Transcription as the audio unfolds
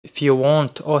if you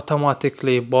want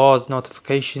automatically pause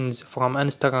notifications from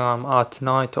Instagram at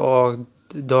night or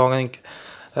during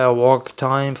work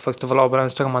time, first of all open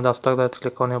Instagram, and after that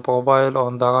click on your profile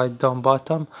on the right down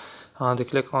bottom, and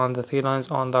click on the three lines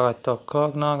on the right top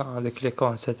corner, and click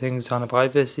on settings and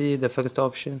privacy, the first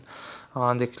option,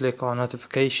 and click on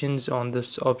notifications on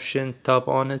this option, tap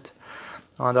on it,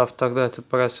 and after that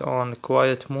press on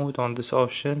quiet mode on this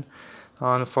option,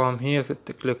 and from here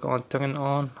click on turn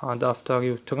on, and after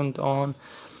you turned on,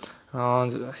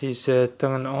 and he said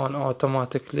turn on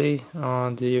automatically,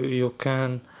 and you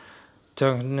can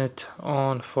turn it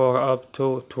on for up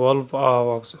to 12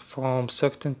 hours from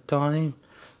certain time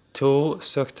to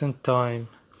certain time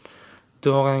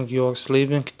during your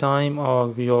sleeping time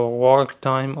or your work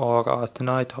time or at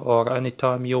night or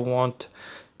anytime you want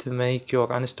to make your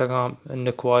Instagram in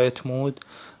the quiet mode,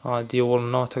 and you will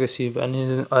not receive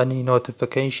any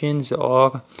notifications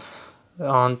or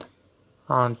and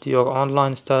your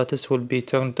online status will be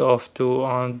turned off too.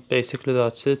 And basically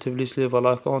that's it. Please leave a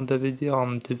like on the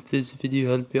video, if this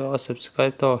video helped you,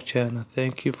 subscribe to our channel.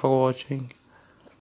 Thank you for watching.